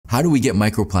How do we get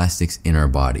microplastics in our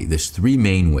body? There's three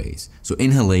main ways. So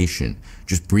inhalation,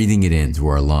 just breathing it in through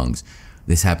our lungs.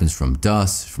 This happens from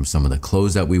dust, from some of the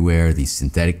clothes that we wear, these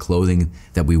synthetic clothing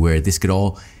that we wear. These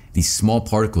small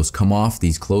particles come off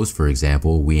these clothes, for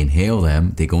example. We inhale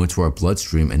them, they go into our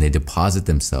bloodstream, and they deposit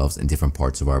themselves in different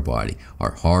parts of our body,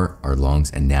 our heart, our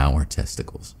lungs, and now our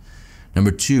testicles.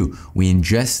 Number two, we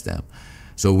ingest them.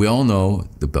 So we all know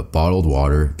the bottled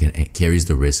water carries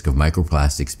the risk of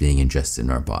microplastics being ingested in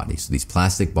our body. So these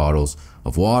plastic bottles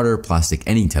of water,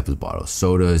 any type of bottle,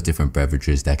 sodas, different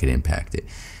beverages, that could impact it.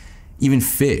 Even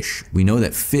fish, we know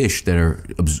that fish that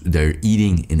are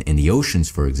eating in the oceans,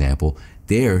 for example,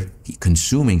 they're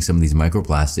consuming some of these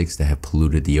microplastics that have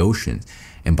polluted the oceans.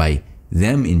 And by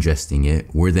them ingesting it,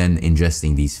 we're then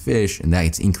ingesting these fish, and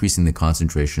that's increasing the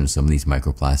concentration of some of these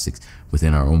microplastics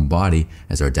within our own body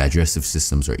as our digestive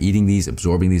systems are eating these,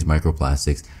 absorbing these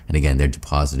microplastics, and again, they're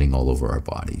depositing all over our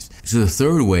bodies. So the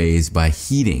third way is by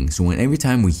heating. So every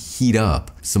time we heat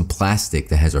up some plastic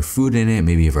that has our food in it,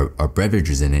 maybe our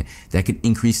beverages in it, that could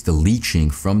increase the leaching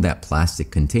from that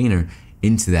plastic container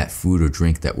into that food or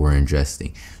drink that we're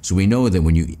ingesting. So we know that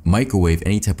when you microwave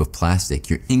any type of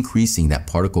plastic, you're increasing that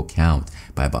particle count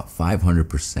by about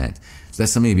 500%. So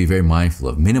that's something to be very mindful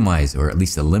of. Minimize, or at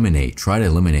least try to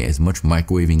eliminate as much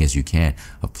microwaving as you can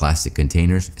of plastic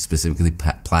containers, specifically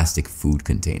plastic food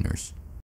containers.